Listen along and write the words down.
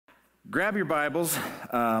Grab your Bibles,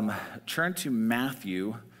 turn to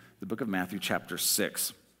Matthew, the book of Matthew, chapter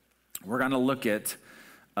 6. We're going to look at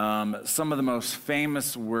some of the most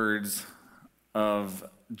famous words of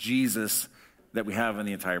Jesus that we have in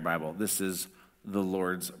the entire Bible. This is the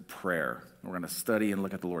Lord's Prayer. We're going to study and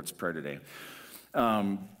look at the Lord's Prayer today.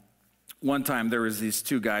 One time there was these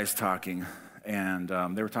two guys talking, and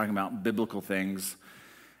they were talking about biblical things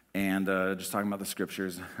and just talking about the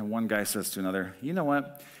scriptures. And one guy says to another, you know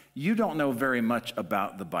what? You don't know very much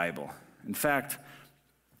about the Bible. In fact,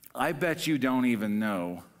 I bet you don't even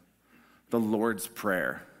know the Lord's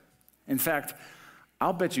Prayer. In fact,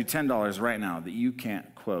 I'll bet you $10 right now that you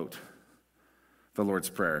can't quote the Lord's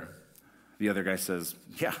Prayer. The other guy says,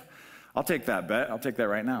 yeah, I'll take that bet. I'll take that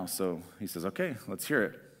right now. So he says, okay, let's hear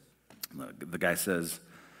it. The guy says,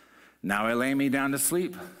 now I lay me down to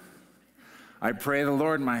sleep. I pray the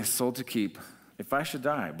Lord my soul to keep. If I should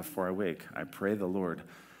die before I wake, I pray the Lord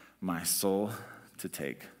my soul to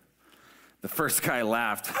take. The first guy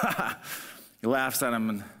laughed. He laughs at him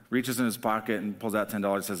and reaches in his pocket and pulls out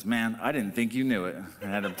 $10 and says, man, I didn't think you knew it. I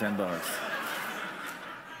had him $10.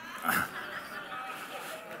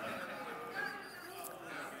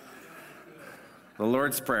 The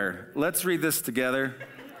Lord's Prayer. Let's read this together.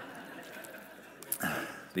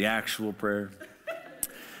 The actual prayer.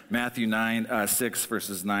 Matthew 6,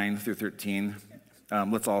 verses 9 through 13.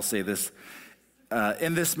 Let's all say this.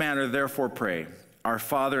 In this manner, therefore, pray. Our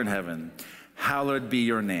Father in heaven, hallowed be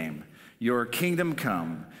your name. Your kingdom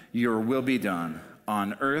come, your will be done,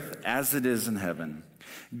 on earth as it is in heaven.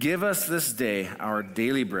 Give us this day our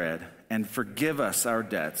daily bread, and forgive us our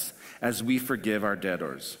debts as we forgive our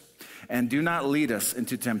debtors. And do not lead us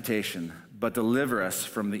into temptation, but deliver us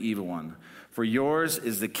from the evil one. For yours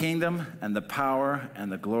is the kingdom and the power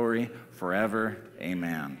and the glory forever.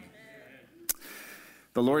 Amen.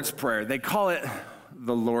 The Lord's Prayer. They call it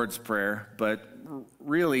the Lord's Prayer, but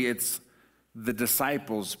really it's the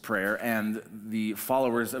disciples' prayer and the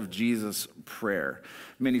followers of Jesus' prayer.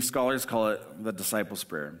 Many scholars call it the disciples'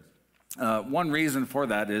 prayer. One reason for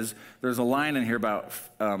that is there's a line in here about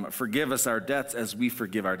forgive us our debts as we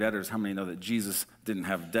forgive our debtors. How many know that Jesus didn't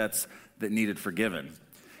have debts that needed forgiven?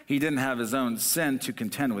 He didn't have his own sin to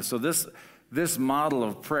contend with. So this model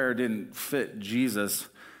of prayer didn't fit Jesus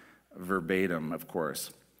verbatim, of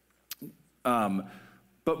course.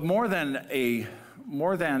 But more than a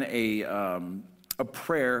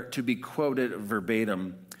prayer to be quoted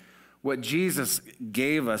verbatim, what Jesus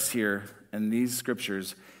gave us here in these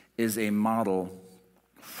scriptures is a model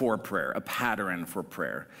for prayer, a pattern for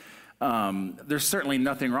prayer. There's certainly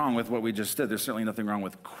nothing wrong with what we just did. There's certainly nothing wrong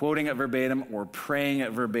with quoting it verbatim or praying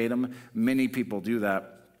it verbatim. Many people do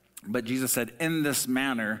that. But Jesus said, in this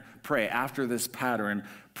manner, pray. After this pattern,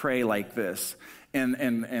 pray like this.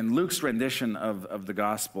 And Luke's rendition of the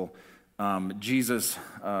gospel, Jesus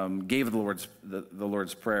gave the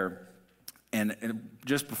Lord's Prayer. And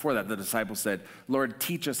just before that, the disciples said, Lord,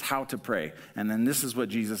 teach us how to pray. And then this is what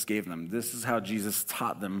Jesus gave them. This is how Jesus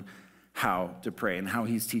taught them how to pray and how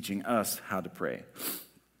he's teaching us how to pray.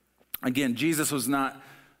 Again, Jesus was not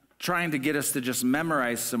trying to get us to just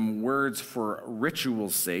memorize some words for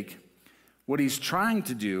ritual's sake. What he's trying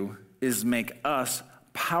to do is make us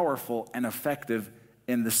powerful and effective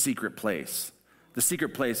in the secret place. The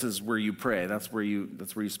secret place is where you pray. That's where you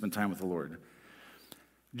spend time with the Lord.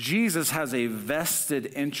 Jesus has a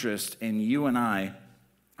vested interest in you and I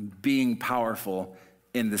being powerful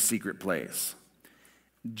in the secret place.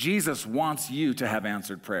 Jesus wants you to have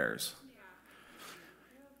answered prayers.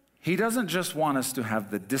 He doesn't just want us to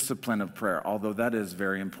have the discipline of prayer, although that is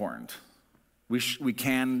very important. We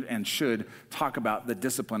can and should talk about the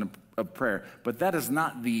discipline of prayer, but that is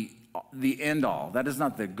not the end all. That is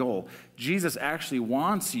not the goal. Jesus actually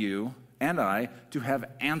wants you and I to have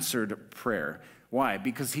answered prayer. Why?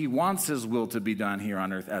 Because he wants his will to be done here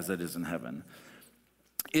on earth as it is in heaven.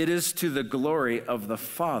 It is to the glory of the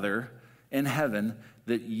Father in heaven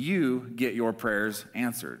that you get your prayers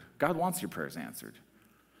answered. God wants your prayers answered.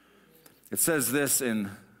 It says this in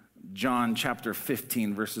John chapter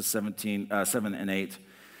 15, verses 7 and 8.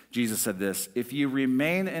 Jesus said this, if you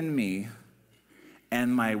remain in me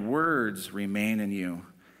and my words remain in you,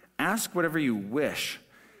 ask whatever you wish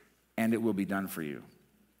and it will be done for you.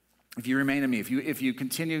 If you remain in me, if you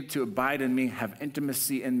continue to abide in me, have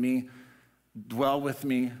intimacy in me, dwell with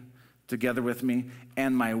me, together with me,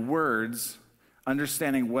 and my words,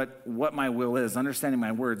 understanding what my will is, understanding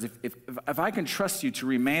my words, if I can trust you to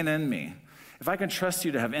remain in me, if I can trust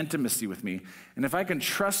you to have intimacy with me, and if I can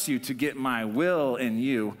trust you to get my will in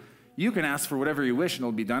you, you can ask for whatever you wish and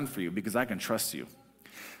it'll be done for you because I can trust you.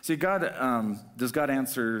 See, does God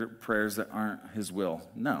answer prayers that aren't his will?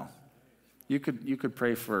 No. You could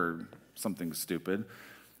pray for something stupid.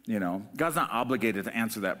 God's not obligated to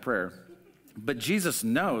answer that prayer. But Jesus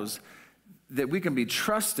knows that we can be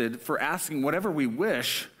trusted for asking whatever we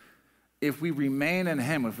wish if we remain in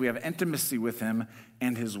him, if we have intimacy with him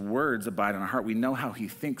and his words abide in our heart. We know how he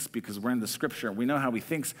thinks because we're in the scripture. We know how he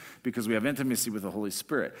thinks because we have intimacy with the Holy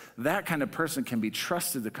Spirit. That kind of person can be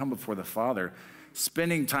trusted to come before the Father,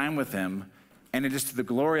 spending time with him, and it is to the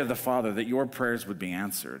glory of the Father that your prayers would be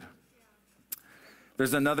answered.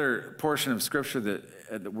 There's another portion of scripture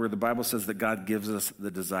where the Bible says that God gives us the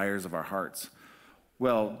desires of our hearts.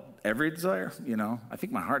 Well, every desire, I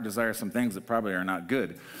think my heart desires some things that probably are not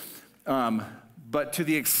good. But to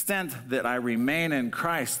the extent that I remain in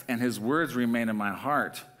Christ and his words remain in my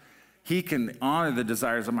heart, he can honor the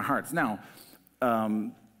desires of my heart. Now,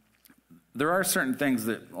 there are certain things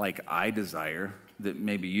that I desire that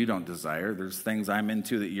maybe you don't desire. There's things I'm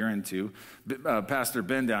into that you're into. Pastor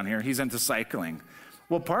Ben down here, he's into cycling.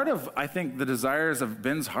 Well, part of, I think, the desires of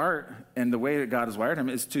Ben's heart and the way that God has wired him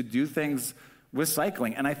is to do things with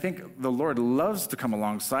cycling. And I think the Lord loves to come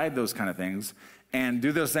alongside those kind of things and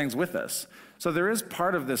do those things with us. So there is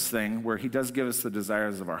part of this thing where he does give us the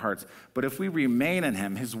desires of our hearts. But if we remain in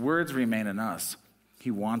him, his words remain in us,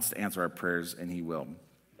 he wants to answer our prayers, and he will.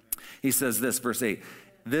 He says this, verse 8,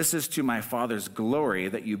 "This is to my Father's glory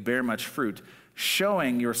that you bear much fruit,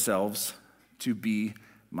 showing yourselves to be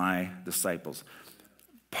my disciples."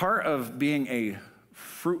 Part of being a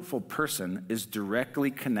fruitful person is directly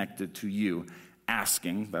connected to you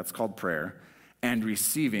asking, that's called prayer, and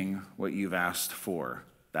receiving what you've asked for.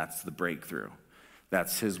 That's the breakthrough.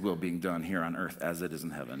 That's his will being done here on earth as it is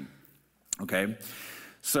in heaven. Okay?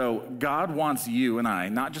 So God wants you and I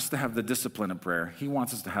not just to have the discipline of prayer. He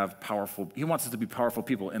wants us to be powerful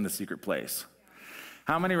people in the secret place.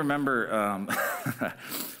 How many remember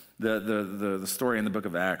the story in the book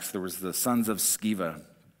of Acts? There was the sons of Sceva,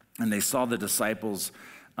 and they saw the disciples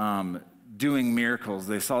doing miracles.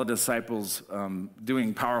 They saw the disciples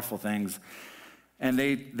doing powerful things. And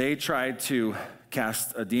they tried to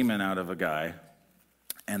cast a demon out of a guy,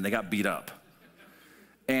 and they got beat up.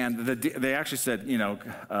 And they actually said,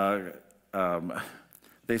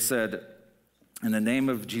 they said, "In the name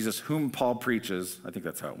of Jesus, whom Paul preaches," I think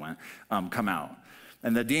that's how it went, "come out."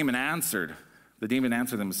 And the demon answered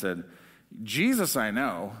them and said, "Jesus I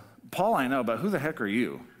know, Paul I know, but who the heck are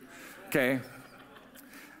you?" Okay?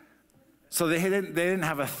 So they didn't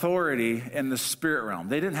have authority in the spirit realm.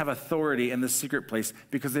 They didn't have authority in the secret place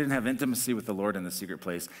because they didn't have intimacy with the Lord in the secret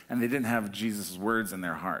place, and they didn't have Jesus' words in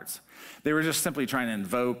their hearts. They were just simply trying to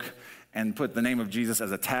invoke and put the name of Jesus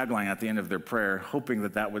as a tagline at the end of their prayer, hoping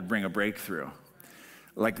that would bring a breakthrough.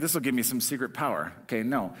 This will give me some secret power. Okay,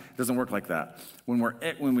 no, it doesn't work like that. When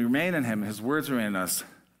we remain in him, his words remain in us,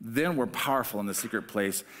 then we're powerful in the secret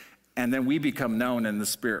place, and then we become known in the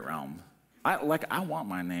spirit realm. I want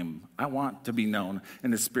my name. I want to be known in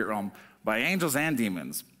the spirit realm by angels and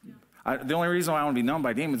demons. The only reason why I want to be known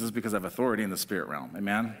by demons is because I have authority in the spirit realm.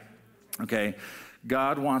 Amen? Okay?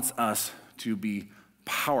 God wants us to be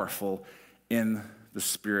powerful in the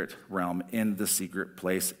spirit realm, in the secret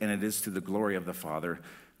place, and it is to the glory of the Father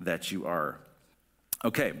that you are.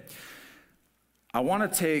 Okay. I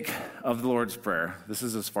want to take of the Lord's Prayer, this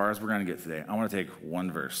is as far as we're going to get today, I want to take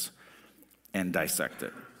one verse and dissect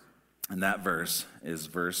it. And that verse is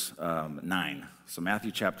verse 9. So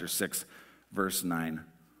Matthew chapter 6, verse 9.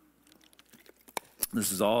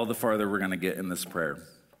 This is all the farther we're going to get in this prayer.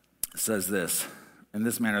 It says this, "In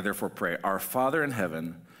this manner therefore pray, Our Father in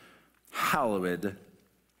heaven, hallowed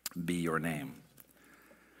be your name."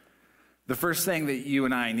 The first thing that you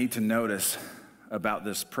and I need to notice about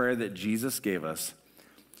this prayer that Jesus gave us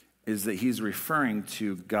is that he's referring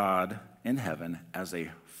to God in heaven as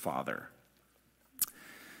a father.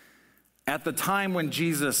 At the time when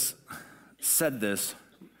Jesus said this,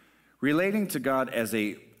 relating to God as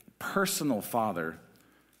a personal father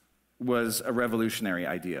was a revolutionary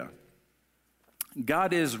idea.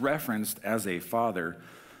 God is referenced as a father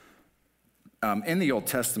in the Old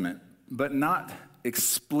Testament, but not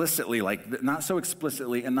explicitly, not so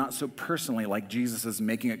explicitly and not so personally like Jesus is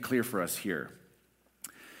making it clear for us here.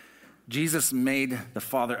 Jesus made the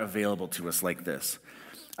Father available to us like this.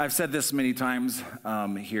 I've said this many times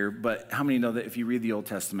here, but how many know that if you read the Old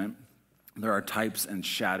Testament, there are types and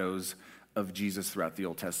shadows of Jesus throughout the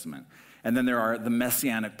Old Testament? And then there are the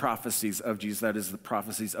messianic prophecies of Jesus, that is the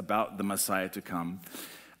prophecies about the Messiah to come.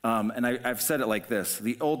 And I've said it like this: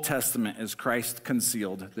 the Old Testament is Christ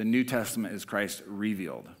concealed, the New Testament is Christ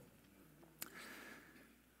revealed.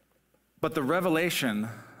 But the revelation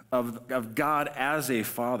of God as a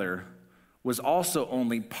father was also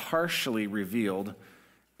only partially revealed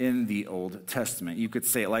in the Old Testament. You could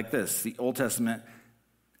say it like this: the Old Testament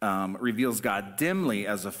reveals God dimly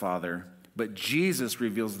as a father, but Jesus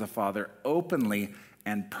reveals the Father openly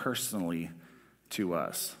and personally to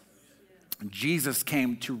us. Jesus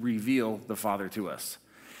came to reveal the Father to us.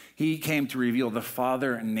 He came to reveal the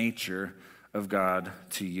Father nature of God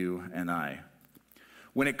to you and I.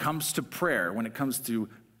 When it comes to prayer, when it comes to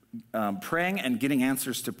praying and getting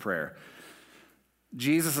answers to prayer,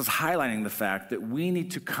 Jesus is highlighting the fact that we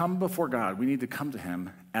need to come before God. We need to come to him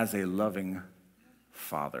as a loving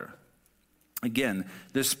Father. Again,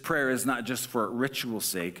 this prayer is not just for ritual's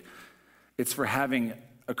sake. It's for having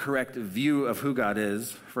a correct view of who God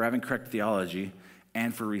is, for having correct theology,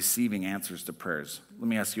 and for receiving answers to prayers. Let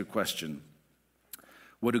me ask you a question.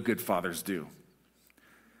 What do good fathers do?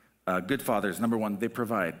 Good fathers, number one, they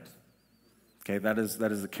provide. Okay, that is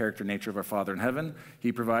the character nature of our Father in heaven.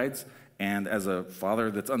 He provides, and as a father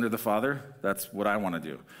that's under the Father, that's what I want to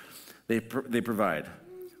do. They provide.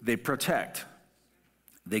 They protect.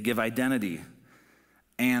 They give identity,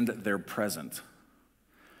 and they're present.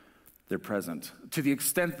 They're present. To the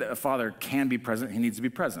extent that a father can be present, he needs to be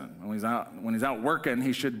present. When he's out working,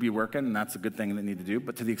 he should be working, and that's a good thing they need to do.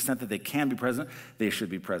 But to the extent that they can be present, they should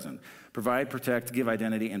be present. Provide, protect, give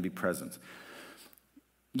identity, and be present.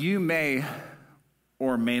 You may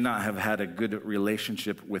or may not have had a good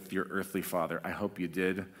relationship with your earthly father. I hope you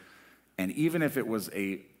did. And even if it was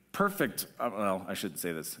a perfect, well, I shouldn't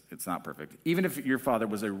say this, it's not perfect. Even if your father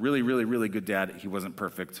was a really, really, really good dad, he wasn't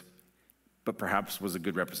perfect, but perhaps was a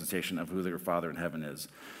good representation of who your Father in heaven is.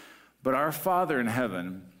 But our Father in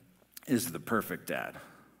heaven is the perfect dad.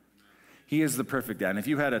 He is the perfect dad. And if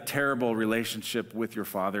you had a terrible relationship with your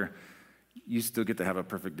father, you still get to have a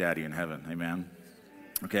perfect daddy in heaven. Amen?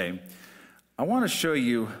 Okay. I want to show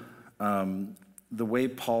you the way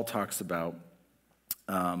Paul talks about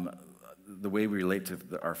the way we relate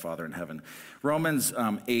to our Father in heaven. Romans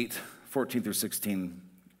 8, 14 through 16,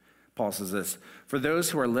 Paul says this: "For those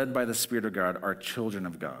who are led by the Spirit of God are children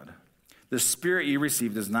of God. The Spirit you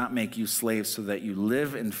received does not make you slaves so that you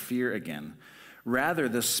live in fear again. Rather,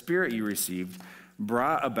 the Spirit you received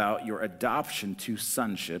brought about your adoption to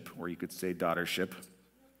sonship," or you could say daughtership.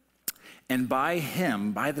 "And by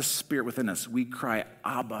him, by the Spirit within us, we cry,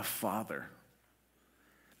 'Abba, Father.'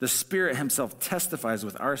 The Spirit himself testifies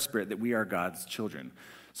with our spirit that we are God's children."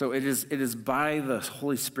 So it is by the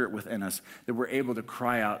Holy Spirit within us that we're able to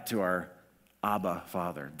cry out to our Abba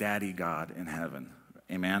Father, Daddy God in heaven.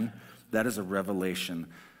 Amen? That is a revelation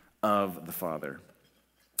of the Father.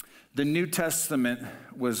 The New Testament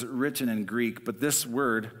was written in Greek, but this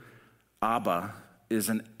word, Abba, is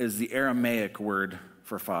the Aramaic word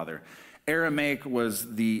for father. Aramaic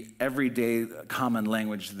was the everyday common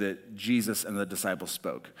language that Jesus and the disciples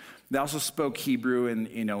spoke. They also spoke Hebrew in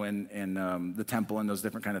the temple and those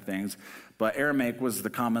different kind of things, but Aramaic was the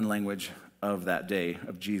common language of that day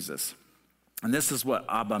of Jesus. And this is what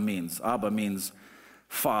Abba means. Abba means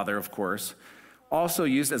father, of course, also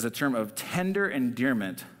used as a term of tender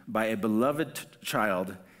endearment by a beloved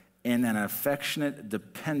child in an affectionate,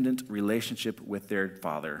 dependent relationship with their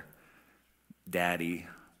father, daddy,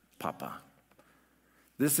 Papa.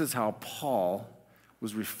 This is how Paul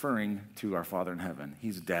was referring to our Father in heaven.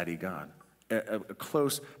 He's Daddy God. A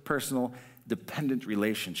close, personal, dependent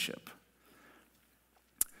relationship.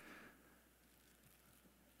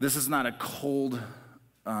 This is not a cold,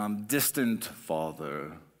 distant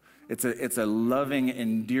father. It's a loving,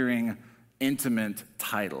 endearing, intimate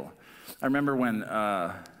title. I remember when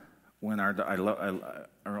I'll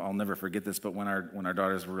never forget this, but when our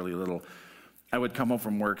daughters were really little, I would come home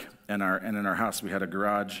from work, and in our house we had a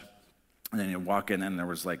garage, and then you'd walk in, and there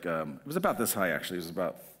was it was about this high actually, it was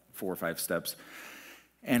about 4 or 5 steps.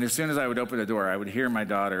 And as soon as I would open the door, I would hear my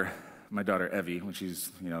daughter Evie, when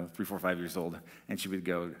she's 3, 4, 5 years old, and she would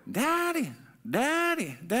go, "Daddy,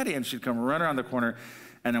 Daddy, Daddy," and she'd come run around the corner,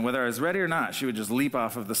 and then whether I was ready or not, she would just leap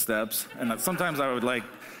off of the steps, and sometimes I would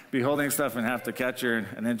be holding stuff and have to catch her,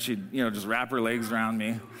 and then she'd just wrap her legs around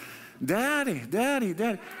me, "Daddy, Daddy,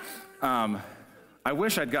 Daddy." I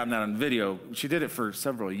wish I'd gotten that on video. She did it for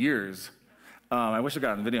several years. I wish I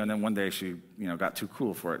got it on video, and then one day she, got too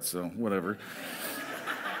cool for it, so whatever.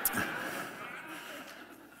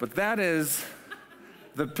 But that is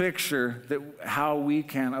the picture that how we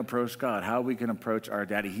can approach God, how we can approach our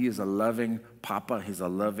daddy. He is a loving Papa. He's a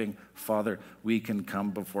loving Father. We can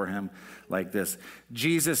come before him like this.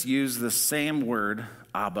 Jesus used the same word,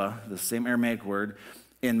 Abba, the same Aramaic word,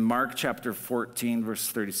 in Mark chapter 14, verse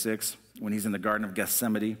 36, when he's in the Garden of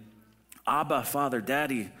Gethsemane. "Abba, Father,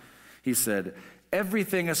 Daddy," he said,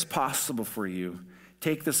 "everything is possible for you.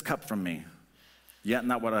 Take this cup from me. Yet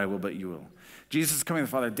not what I will, but you will. Jesus is coming to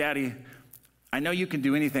the Father. Daddy, I know you can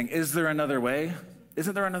do anything. Is there another way?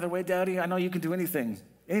 Isn't there another way, Daddy? I know you can do anything.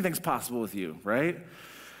 Anything's possible with you, right?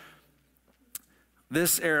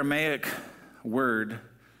 This Aramaic word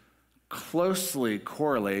closely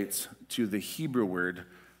correlates to the Hebrew word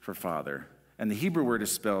for father. And the Hebrew word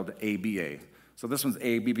is spelled A-B-A. So this one's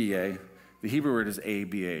A-B-B-A. The Hebrew word is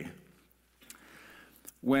A-B-A.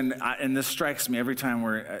 And this strikes me every time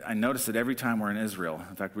I notice it every time we're in Israel.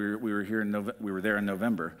 In fact, we were there in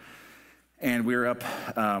November, and we were up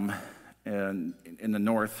in the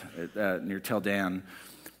north near Tel Dan,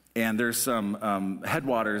 and there's some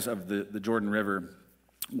headwaters of the Jordan River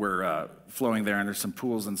were flowing there, and there's some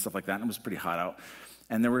pools and stuff like that, and it was pretty hot out.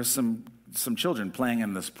 And there were some children playing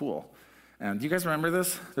in this pool. And do you guys remember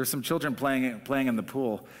this? There's some children playing in the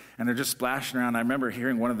pool, and they're just splashing around. I remember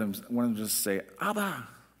hearing one of them just say, Abba,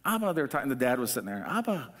 Abba. They were talking, the dad was sitting there,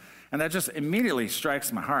 Abba. And that just immediately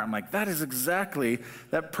strikes my heart. I'm like,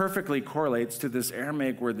 that perfectly correlates to this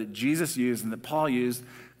Aramaic word that Jesus used and that Paul used,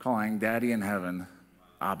 calling Daddy in heaven,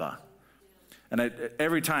 Abba. And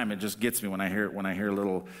every time it just gets me when I hear a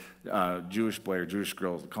little Jewish boy or Jewish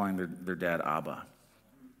girl calling their dad Abba.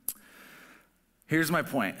 Here's my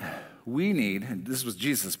point. This was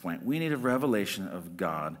Jesus' point, we need a revelation of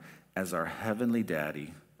God as our heavenly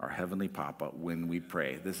daddy, our heavenly papa, when we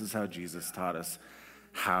pray. This is how Jesus taught us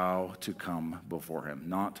how to come before him,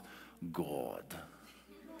 not God.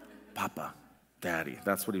 Papa, daddy.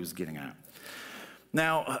 That's what he was getting at.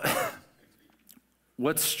 Now,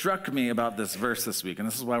 what struck me about this verse this week, and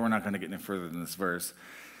this is why we're not going to get any further than this verse,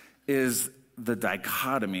 is the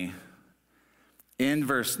dichotomy in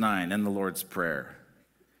verse 9 in the Lord's Prayer.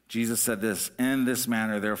 Jesus said this, in this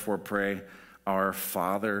manner, therefore pray, our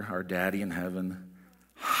Father, our Daddy in heaven,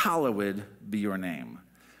 hallowed be your name.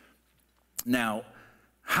 Now,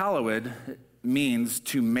 hallowed means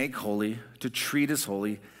to make holy, to treat as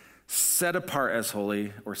holy, set apart as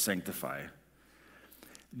holy, or sanctify.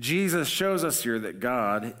 Jesus shows us here that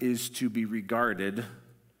God is to be regarded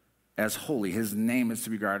as holy. His name is to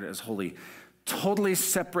be regarded as holy. Totally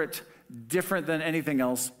separate, different than anything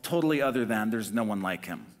else, totally other than. There's no one like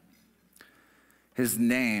him. His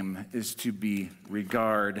name is to be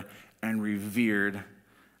regarded and revered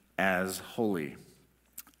as holy.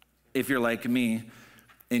 If you're like me,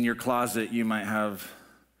 in your closet you might have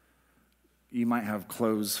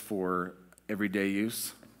clothes for everyday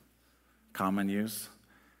use, common use,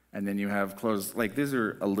 and then you have clothes, like these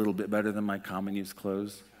are a little bit better than my common use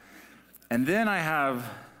clothes. And then I have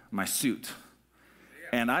my suit.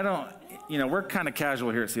 And I don't, we're kind of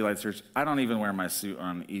casual here at Sea Light Church. I don't even wear my suit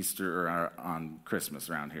on Easter or on Christmas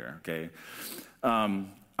around here, okay?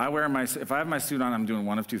 If I have my suit on, I'm doing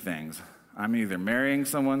one of two things. I'm either marrying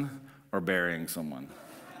someone or burying someone,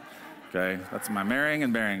 okay? That's my marrying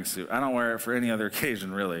and burying suit. I don't wear it for any other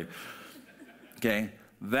occasion, really, okay?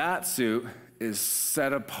 That suit is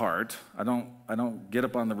set apart. I don't get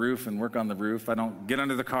up on the roof and work on the roof. I don't get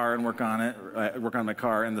under the car and work on my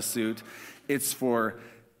car in the suit.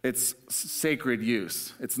 It's sacred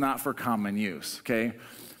use. It's not for common use, okay?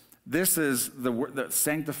 This is the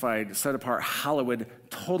sanctified, set apart, hallowed,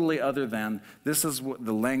 totally other than. This is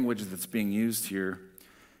the language that's being used here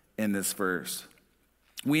in this verse.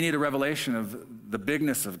 We need a revelation of the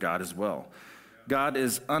bigness of God as well. God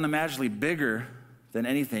is unimaginably bigger than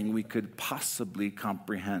anything we could possibly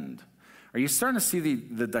comprehend. Are you starting to see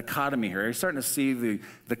the dichotomy here? Are you starting to see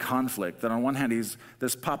the conflict? That on one hand, he's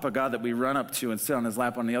this Papa God that we run up to and sit on his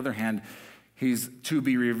lap. On the other hand, he's to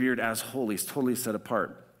be revered as holy. He's totally set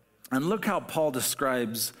apart. And look how Paul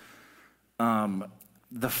describes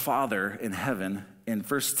the Father in heaven in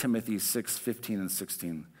 1 Timothy 6:15 and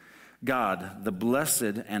 16. God, the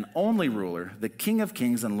blessed and only ruler, the King of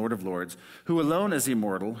kings and Lord of lords, who alone is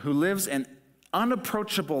immortal, who lives in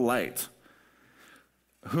unapproachable light,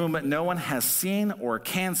 whom no one has seen or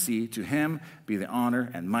can see, to him be the honor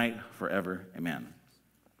and might forever. Amen.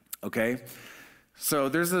 Okay? So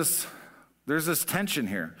there's this tension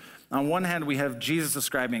here. On one hand, we have Jesus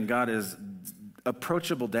describing God as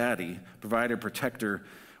approachable daddy, provider, protector.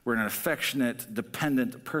 We're in an affectionate,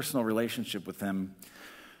 dependent, personal relationship with him.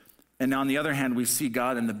 And on the other hand, we see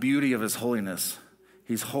God in the beauty of his holiness.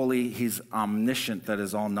 He's holy, he's omniscient, that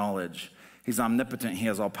is all knowledge. He's omnipotent, he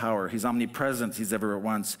has all power. He's omnipresent, he's ever at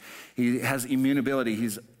once. He has immutability,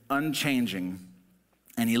 he's unchanging,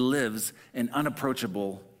 and he lives in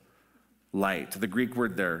unapproachable light. The Greek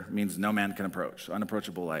word there means no man can approach, so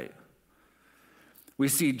unapproachable light. We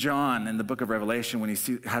see John in the book of Revelation when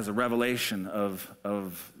he has a revelation of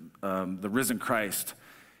the risen Christ.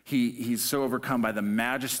 He's so overcome by the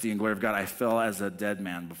majesty and glory of God. I fell as a dead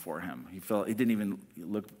man before him. He didn't even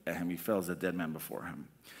look at him. He fell as a dead man before him.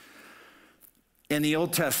 In the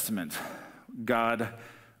Old Testament, God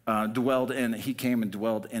he came and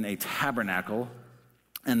dwelled in a tabernacle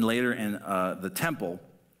and later in the temple.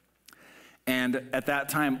 And at that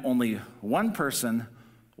time, only one person,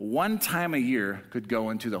 one time a year could go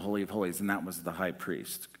into the Holy of Holies, and that was the high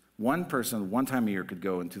priest. One person, one time a year could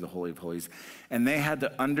go into the Holy of Holies, and they had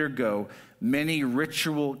to undergo many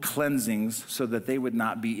ritual cleansings so that they would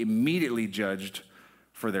not be immediately judged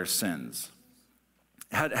for their sins.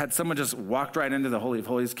 Had someone just walked right into the Holy of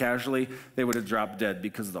Holies casually, they would have dropped dead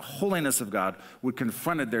because the holiness of God would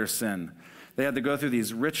confronted their sin. They had to go through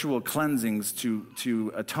these ritual cleansings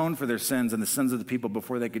to atone for their sins and the sins of the people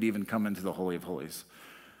before they could even come into the Holy of Holies.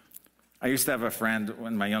 I used to have a friend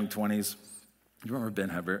in my young 20s. You remember Ben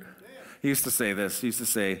Hubbard? He used to say this. He used to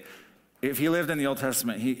say, if he lived in the Old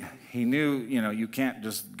Testament, he knew, you can't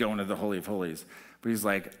just go into the Holy of Holies. But he's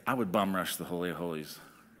like, I would bum rush the Holy of Holies.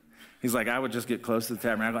 He's like, I would just get close to the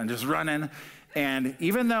tabernacle and just run in. And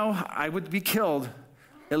even though I would be killed,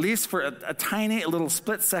 at least for a tiny little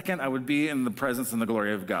split second, I would be in the presence and the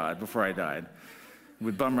glory of God before I died. I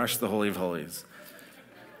would bum rush the Holy of Holies.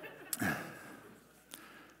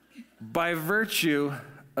 By virtue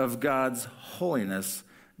of God's holiness,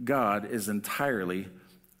 God is entirely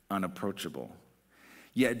unapproachable.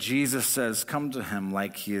 Yet Jesus says, come to him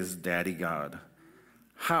like he is Daddy God.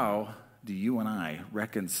 How do you and I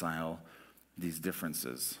reconcile these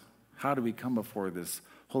differences? How do we come before this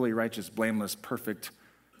holy, righteous, blameless, perfect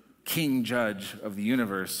King Judge of the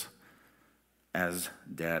universe as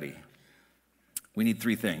Daddy? We need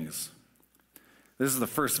three things. This is the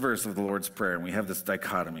first verse of the Lord's Prayer, and we have this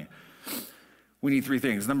dichotomy. We need three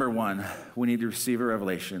things. Number one, we need to receive a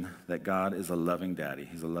revelation that God is a loving daddy.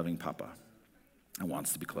 He's a loving papa and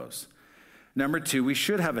wants to be close. Number two, we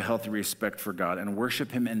should have a healthy respect for God and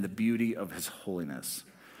worship him in the beauty of his holiness.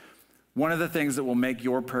 One of the things that will make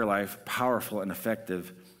your prayer life powerful and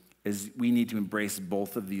effective is we need to embrace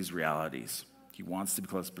both of these realities. He wants to be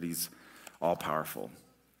close, but he's all-powerful.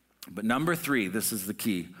 But number three, this is the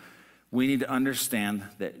key. We need to understand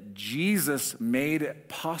that Jesus made it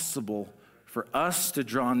possible for us to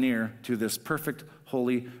draw near to this perfect,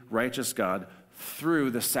 holy, righteous God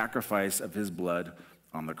through the sacrifice of his blood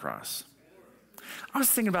on the cross. I was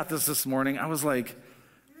thinking about this morning. I was like,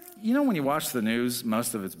 when you watch the news,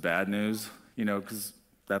 most of it's bad news, because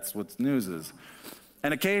that's what news is.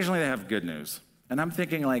 And occasionally they have good news. And I'm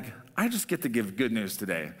thinking, I just get to give good news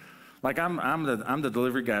today. I'm the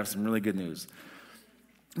delivery guy of some really good news.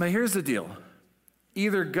 But here's the deal.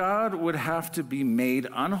 Either God would have to be made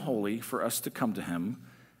unholy for us to come to him,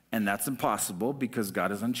 and that's impossible because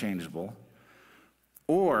God is unchangeable,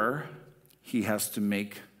 or he has to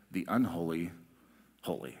make the unholy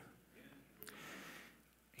holy.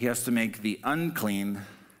 He has to make the unclean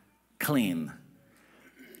clean.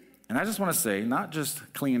 And I just want to say, not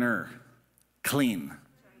just cleaner, clean.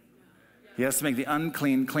 He has to make the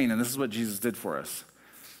unclean clean, and this is what Jesus did for us.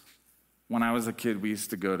 When I was a kid, we used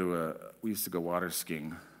to go water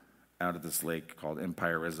skiing out at this lake called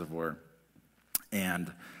Empire Reservoir,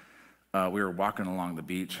 and we were walking along the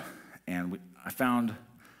beach, and I found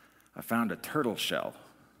a turtle shell.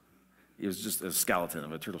 It was just a skeleton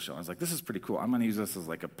of a turtle shell. I was like, this is pretty cool. I'm going to use this as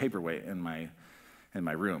like a paperweight in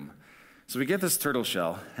my room. So we get this turtle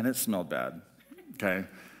shell, and it smelled bad. Okay,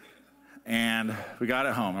 and we got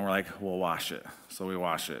it home, and we're like, we'll wash it. So we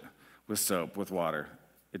wash it with soap, with water.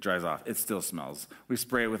 It dries off. It still smells. We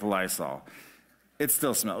spray it with Lysol. It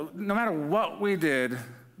still smells. No matter what we did,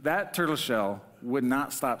 that turtle shell would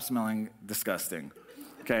not stop smelling disgusting,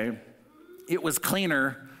 okay? It was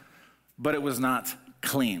cleaner, but it was not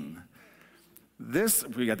clean.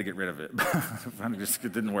 We got to get rid of it.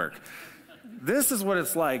 It didn't work. This is what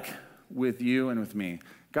it's like with you and with me.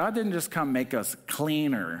 God didn't just come make us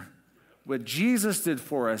cleaner. What Jesus did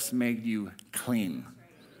for us made you clean.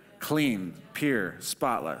 Clean, pure,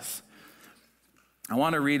 spotless. I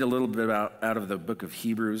want to read a little bit out of the book of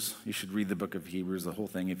Hebrews. You should read the book of Hebrews, the whole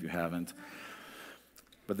thing if you haven't.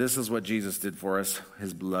 But this is what Jesus did for us.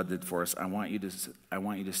 His blood did for us. I want you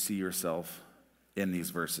to see yourself in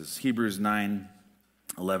these verses. Hebrews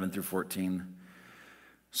 9:11 through 14.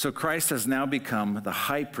 So Christ has now become the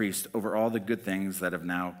high priest over all the good things that have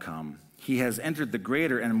now come. He has entered the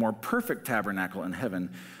greater and more perfect tabernacle in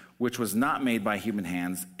heaven, which was not made by human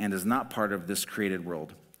hands and is not part of this created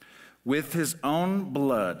world. With his own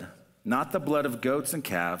blood, not the blood of goats and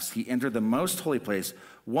calves, he entered the most holy place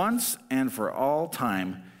once and for all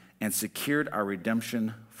time and secured our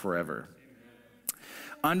redemption forever.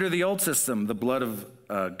 Under the old system, the blood of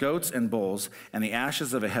goats and bulls and the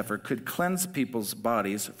ashes of a heifer could cleanse people's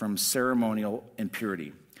bodies from ceremonial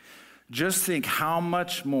impurity. Just think how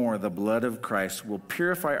much more the blood of Christ will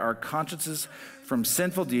purify our consciences from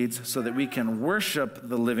sinful deeds so that we can worship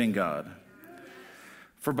the living God.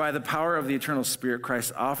 For by the power of the eternal Spirit,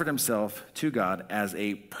 Christ offered himself to God as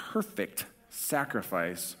a perfect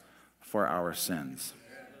sacrifice for our sins.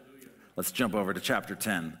 Let's jump over to chapter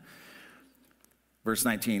 10, verse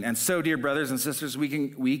 19. And so, dear brothers and sisters,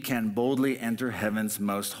 we can boldly enter heaven's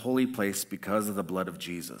most holy place because of the blood of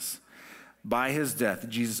Jesus. By his death,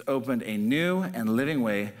 Jesus opened a new and living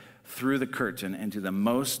way through the curtain into the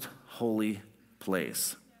most holy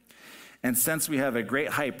place. And since we have a great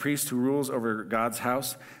high priest who rules over God's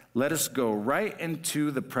house, let us go right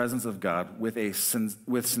into the presence of God with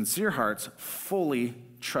sincere hearts, fully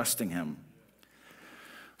trusting him.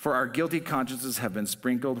 For our guilty consciences have been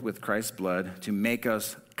sprinkled with Christ's blood to make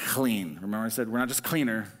us clean. Remember I said we're not just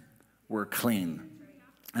cleaner, we're clean.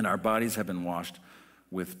 And our bodies have been washed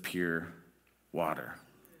with pure water.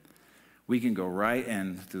 We can go right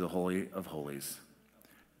in through the Holy of Holies.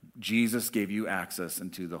 Jesus gave you access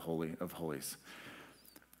into the Holy of Holies.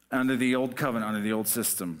 Under the old covenant, under the old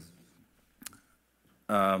system,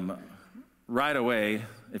 right away,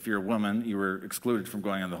 if you're a woman, you were excluded from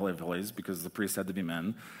going on the Holy of Holies because the priests had to be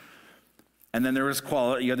men. And then there was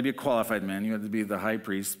you had to be a qualified man. You had to be the high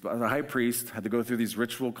priest. The high priest had to go through these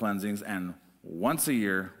ritual cleansings, and once a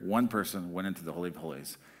year, one person went into the Holy of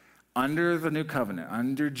Holies. Under the new covenant,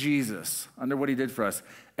 under Jesus, under what he did for us,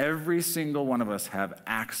 every single one of us have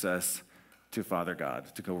access to Father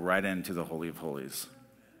God, to go right into the Holy of Holies.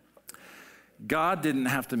 God didn't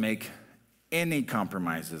have to make any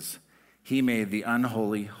compromises. He made the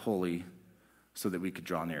unholy holy so that we could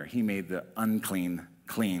draw near. He made the unclean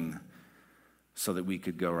clean so that we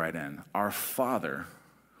could go right in. Our Father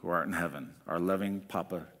who art in heaven, our loving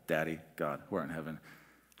Papa, Daddy, God who art in heaven,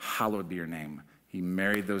 hallowed be your name. He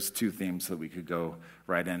married those two themes so that we could go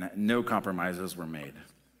right in. No compromises were made.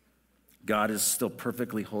 God is still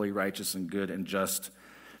perfectly holy, righteous, and good and just,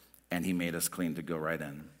 and he made us clean to go right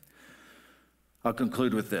in. I'll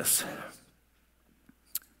conclude with this.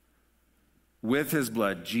 With his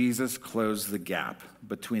blood, Jesus closed the gap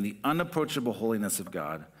between the unapproachable holiness of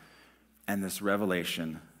God and this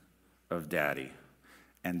revelation of Daddy.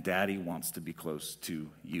 And Daddy wants to be close to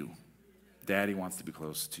you. Daddy wants to be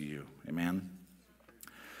close to you. Amen?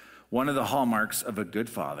 One of the hallmarks of a good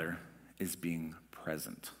father is being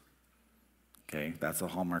present. Okay, that's a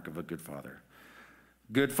hallmark of a good father.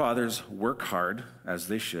 Good fathers work hard, as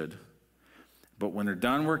they should, but when they're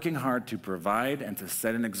done working hard to provide and to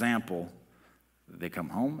set an example, they come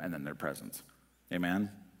home and then they're present. Amen?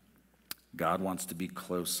 God wants to be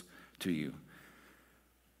close to you.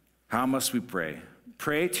 How must we pray?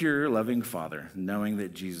 Pray to your loving Father, knowing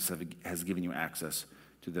that Jesus has given you access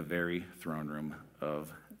to the very throne room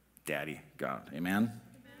of Daddy God. Amen? Amen?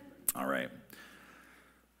 All right.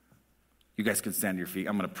 You guys can stand to your feet.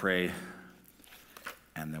 I'm going to pray,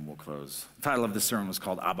 and then we'll close. The title of this sermon was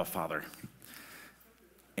called Abba Father.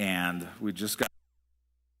 And we just got,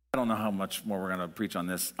 I don't know how much more we're going to preach on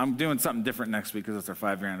this. I'm doing something different next week because it's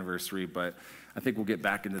our 5-year anniversary, but I think we'll get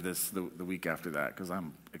back into this the week after that because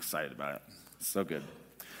I'm excited about it. It's so good.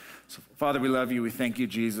 So, Father, we love you. We thank you,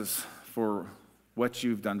 Jesus, for what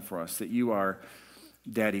you've done for us, that you are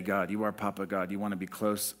Daddy God. You are Papa God. You want to be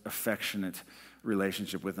close, affectionate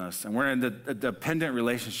relationship with us. And we're in a dependent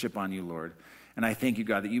relationship on you, Lord. And I thank you,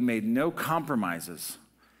 God, that you made no compromises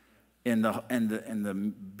in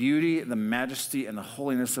the beauty, the majesty, and the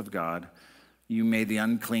holiness of God. You made the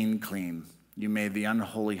unclean clean. You made the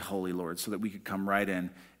unholy holy, Lord, so that we could come right in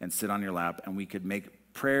and sit on your lap and we could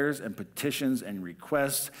make prayers and petitions and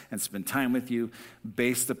requests and spend time with you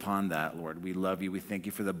based upon that, Lord. We love you. We thank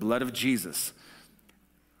you for the blood of Jesus.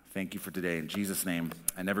 Thank you for today. In Jesus' name.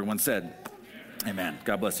 And everyone said, amen.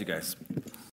 God bless you guys.